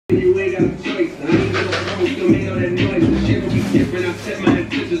You ain't got a choice. I ain't gonna still make all that noise. The shit will be different. I set my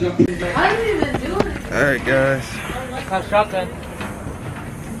intentions up. I didn't even do it. Alright, guys. Shotgun.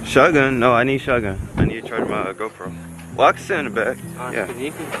 Shotgun? No, I need shotgun. I need to charge my GoPro. Well, I can sit in the back. Yeah.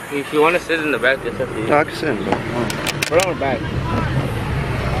 If you want to sit in the back, it's up to you. No, I can sit in the back. Put it on the back.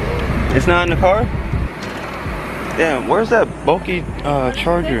 It's not in the car? Damn, where's that bulky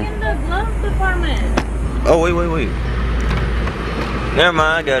charger? It's in the glove department. Oh, wait. Never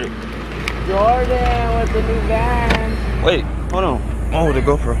mind, I got it. Jordan with the new van. Wait, hold on. Oh, the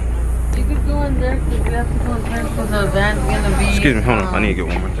GoPro. You could go in there because you have to go in there because the van's gonna be. Excuse me, hold on. I need to get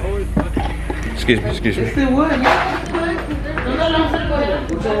one more thing. Excuse me. Yes, it would.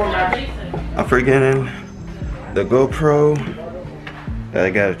 I'm forgetting the GoPro that I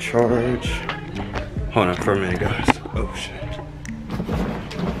gotta charge. Hold on for a minute, guys. Oh shit.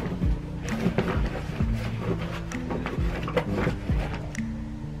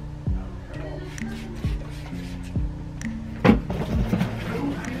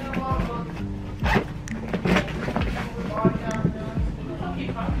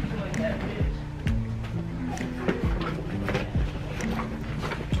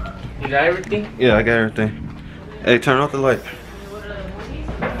 You got everything? Yeah, I got everything. Hey, turn off the light.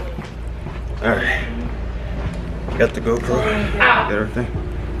 Alright. Got the GoPro. Got everything.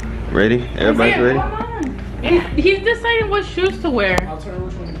 Ready? Everybody's ready? He's deciding what shoes to wear. I'll tell you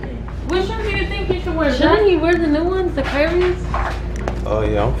which one to pick. Which ones do you think he should wear? Shouldn't he wear the new ones, the Kyries? Oh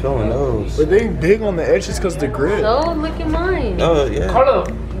yeah, I'm feeling those. But they big on the edges because the grip. So look at mine. Oh yeah. Carlo,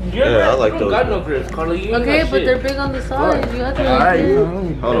 Yeah, I like you those. don't got no grips, Carlo. You ain't Okay, got but shit. they're big on the sides. You have to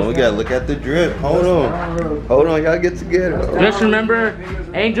Hold on, we gotta look at the drip. Hold on, y'all get together. Just remember,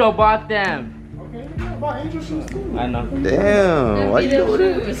 Angel bought them. Bought Angel shoes too. I know. Damn, why you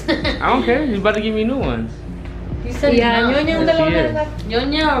doing that? I don't care. He's about to give me new ones. He said Yes, he is.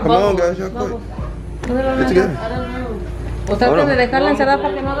 Ñoña or Come on, Bubbles? guys, y'all quick. Bubbles. Get together. I don't know. O Hold trata on. de dejarla encerrada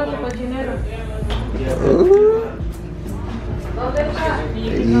para que no haga su cochinero. Ooh.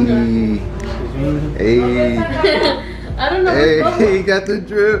 Hey. I don't know. Hey, he got the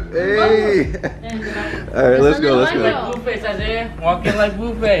drip. Hey. Alright, let's go. Like Blueface, Isaiah. Walking like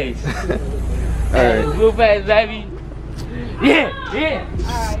Blueface. Alright. Blueface, baby. Yeah.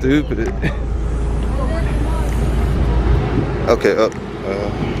 Stupid. Okay, up.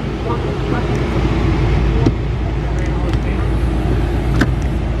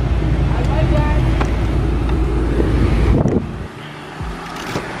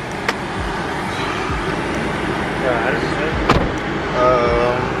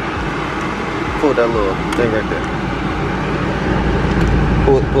 Pull that little thing right there.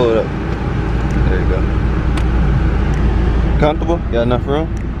 Pull it up. There you go. Comfortable? Got enough room?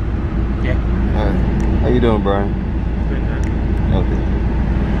 Yeah. Alright. How you doing, Brian? Okay.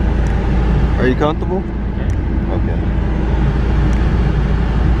 Are you comfortable? Yeah. Okay.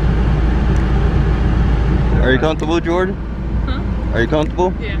 Are you comfortable, Jordan? Huh? Are you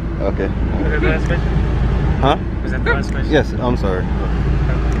comfortable? Yeah. Okay. Was that the last question? Huh? Was that the last question? Yes, I'm sorry.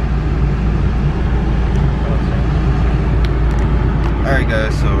 Alright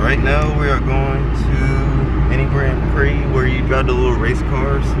guys, so right now we are going to Mini Grand Prix where you drive the little race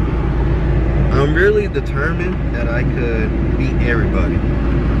cars. I'm really determined that I could beat everybody.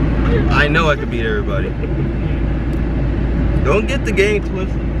 I know I could beat everybody. Don't get the game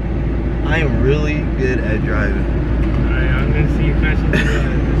twisted. I am really good at driving. Alright, I'm gonna see you crashing this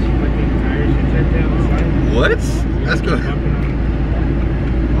fucking tires and shit down the side. What? That's good.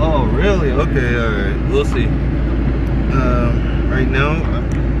 Oh really? Okay, alright. We'll see. Right now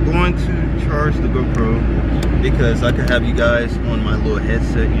I'm going to charge the GoPro because I could have you guys on my little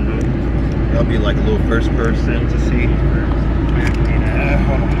headset, you know. I'll be like a little first person to see.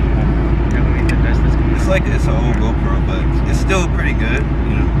 Hold on. It's an old GoPro, but it's still pretty good.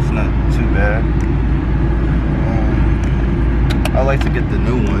 You know, it's not too bad. I like to get the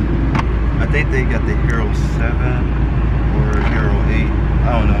new one. I think they got the Hero 7 or Hero 8. I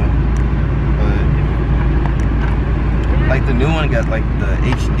don't know, but like the new one got like the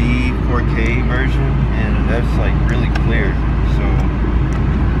HD 4K version, and that's like really clear. So,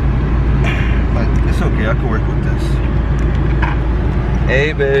 but it's okay. I can work with this.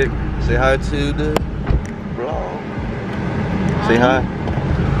 Hey, babe. Say hi to the vlog. Say hi.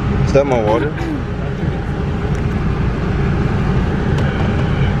 Is that my water?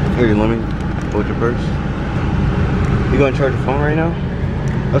 Here, let me hold your purse. You gonna charge your phone right now?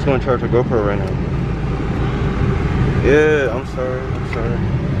 I was gonna charge the GoPro right now. Yeah, I'm sorry.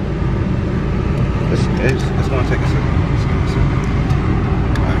 It's gonna take a second.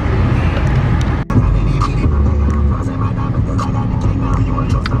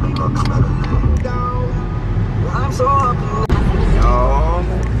 Alright. Oh,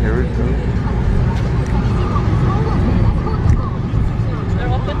 here we go.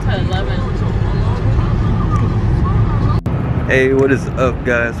 They're open to 11. Hey, what is up,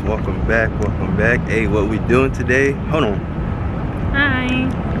 guys? Welcome back. Hey, what we doing today? Hold on. Hi.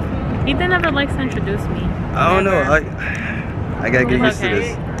 Ethan never likes to introduce me. I don't know. I gotta get used to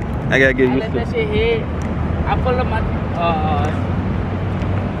this. I gotta get used to this. I pull up my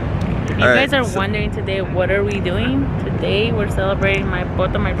If you guys are wondering today, what are we doing? Today we're celebrating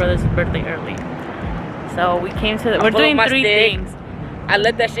both of my brothers' birthday early. So we came to we're doing three things. I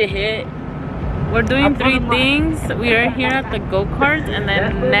let that shit hit. We're doing three things. We are here at the go-karts, and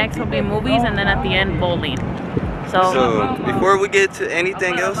then next will be movies, and then at the end bowling. So before we get to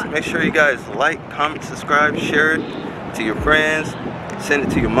anything else, make sure you guys like, comment, subscribe, share it to your friends, send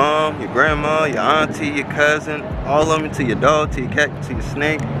it to your mom, your grandma, your auntie, your cousin, all of them, to your dog, to your cat, to your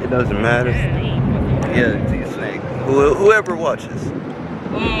snake. It doesn't matter. Yeah, to your snake. Whoever watches.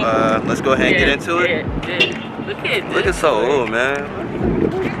 Let's go ahead and get into it. Look at so old, man.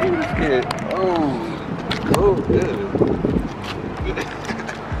 Oh, good.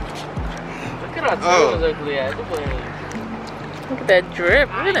 Look at our toes ugly ass. Look at that drip.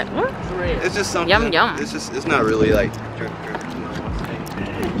 Look at that. What? It's just something. Yum yum. It's not really like drip.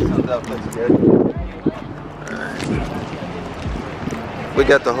 Something that looks good. Alright. We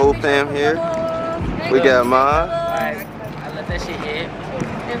got the whole fam here. We got Ma. I let that shit hit.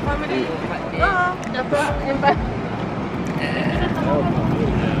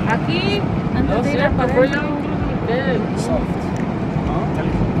 Aquí, antes de ir a Papuelo.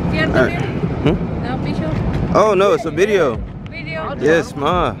 Oh no, it's a video. Yes,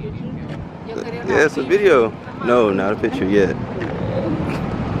 Ma. Yeah, it's a video. No, not a picture yet.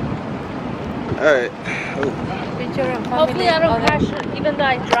 Alright. hopefully I don't crash, even though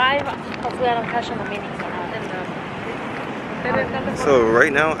I drive, hopefully I don't crash on the minis. So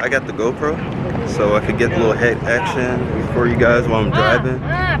right now I got the GoPro, so I could get a little head action for you guys while I'm driving.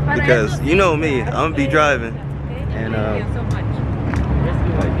 Because you know me, I'm gonna be driving. And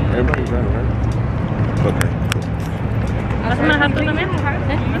everybody's driving, right? Okay.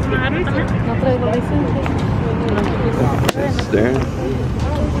 Staring.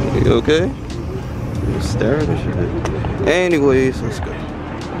 You okay? You're staring at shit. Anyways, let's go.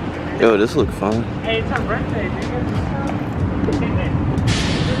 Yo, this look fun. Hey, it's our birthday, dude.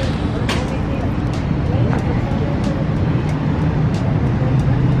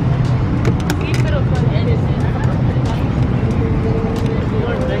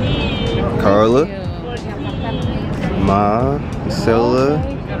 Carla, Ma, Stella,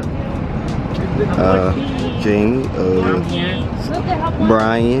 Jamie,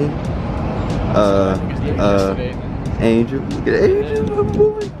 Brian, Angel. Look at Angel, my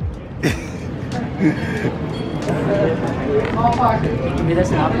boy.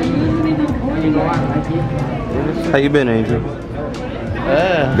 How you been, Angel?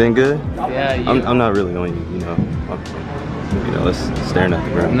 Been good? Yeah, I'm not really on you, you know. It's staring at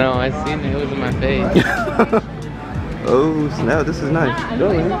the ground. No, I seen it. It was in my face. Oh, snap, this is nice. Go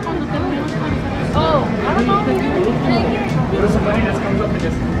ahead. Oh, I don't know.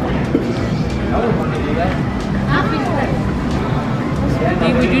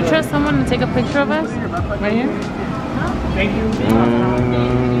 Would you trust someone to take a picture of us? Right here? Thank you.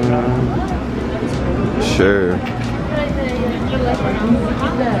 Sure.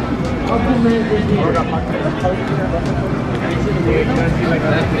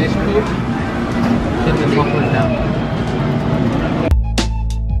 That fish poop. Put this one down.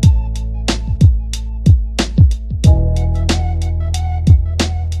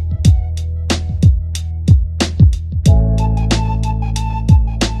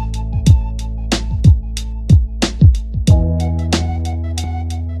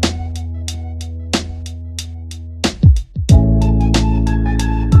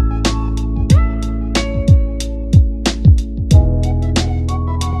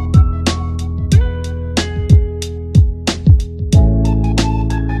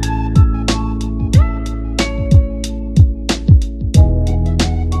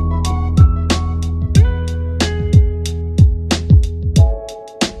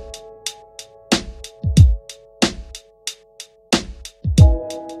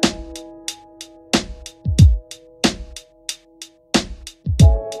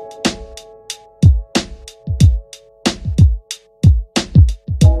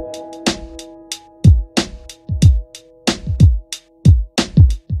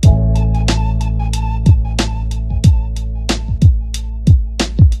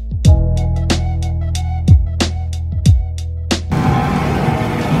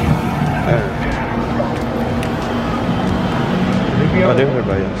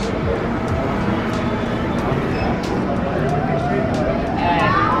 vayas.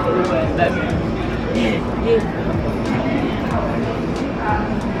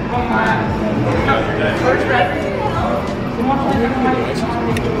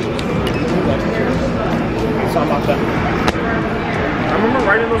 I remember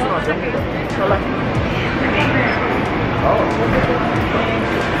writing those when I was younger. Oh.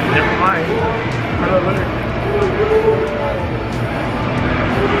 Never mind.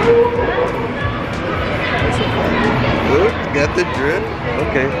 Look, got the drip.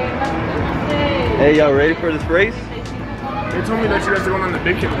 Okay. Hey, y'all ready for this race? They told me that you guys are going on the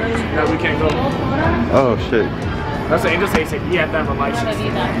big kid race, that we can't go. Oh shit. That's what Angel said. He said he had to have a license.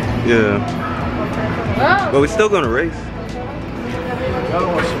 Yeah. But we're still gonna race.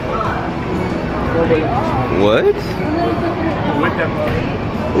 What? With them.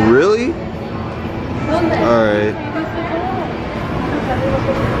 Really? Alright.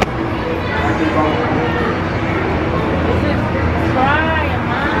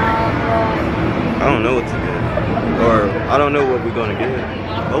 I don't know what to get. Or I don't know what we're gonna get.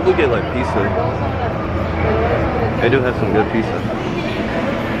 Hope we get like pizza. They do have some good pizza.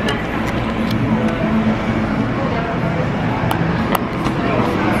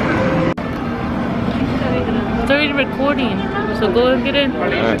 It's already recording, so go and get in.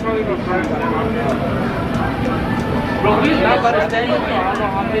 Alright.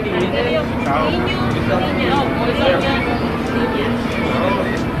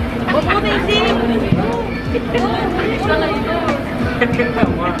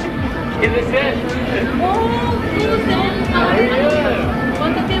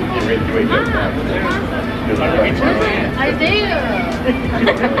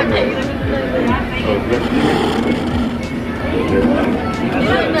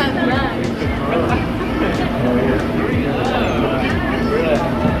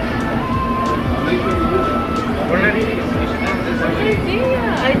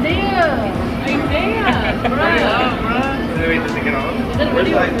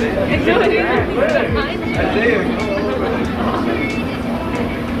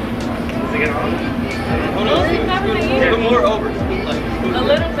 More over. A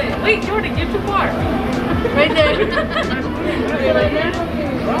little bit. Wait, Jordan, you're too far. Right there. Right there.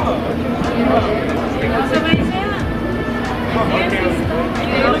 Somebody say that.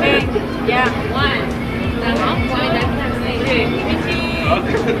 Okay. Yeah, one.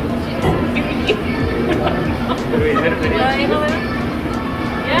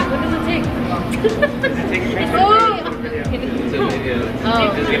 Yeah, what does it take? Does it take a picture?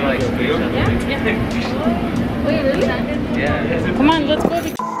 Wait, really? Yeah. Come on, let's go.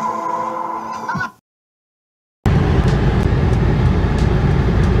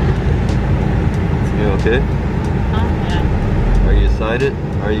 You okay? Yeah. Are you excited?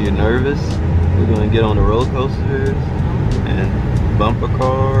 Are you nervous? We're gonna get on the roller coasters and bumper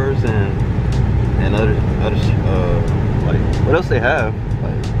cars and other like what else they have?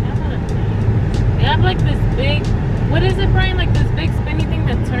 Like, they have like this big, what is it, Brian? Like this big spinny thing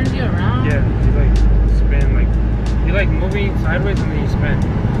that turns you around? Yeah, you like spin, like you like moving sideways and then you spin.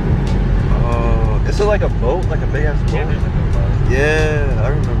 oh, is it like a boat, like a big ass boat? Yeah, there's like a boat. Yeah, I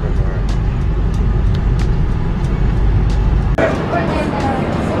remember her.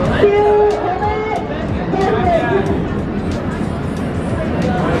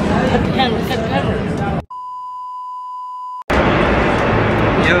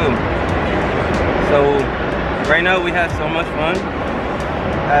 Yo, so right now we had so much fun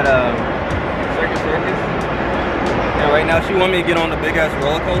at Circus. And right now she want me to get on the big ass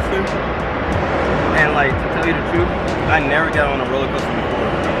roller coaster. And like, to tell you the truth, I never got on a roller coaster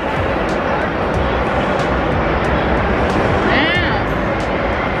before. Damn.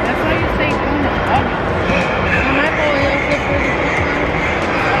 That's why you say come on.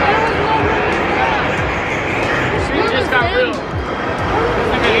 She just got real. This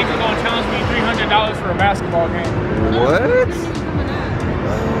nigga Angel gonna challenge me $300 for a basketball game. What?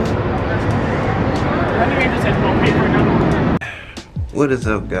 I think Angel said don't pay for another one. What is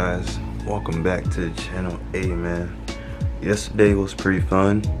up, guys? Welcome back to the channel. Hey man, yesterday was pretty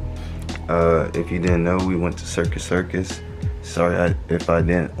fun. If you didn't know, we went to Circus. Sorry if I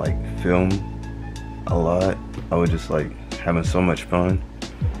didn't like film a lot. I was just like having so much fun.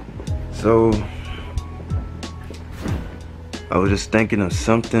 So I was just thinking of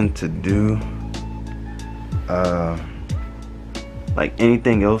something to do, like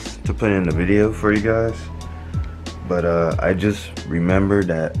anything else to put in the video for you guys. But I just remembered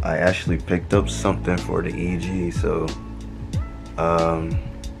that I actually picked up something for the EG, so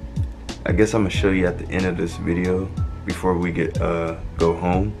I guess I'm gonna show you at the end of this video before we go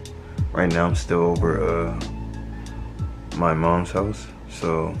home. Right now I'm still over my mom's house,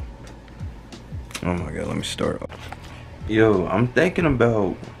 so oh my god, let me start. Yo, I'm thinking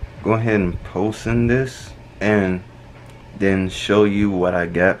about going ahead and posting this and then show you what I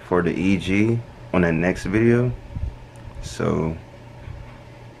got for the EG on the next video. So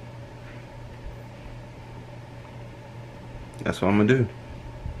that's what I'm gonna do.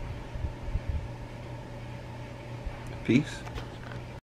 Peace.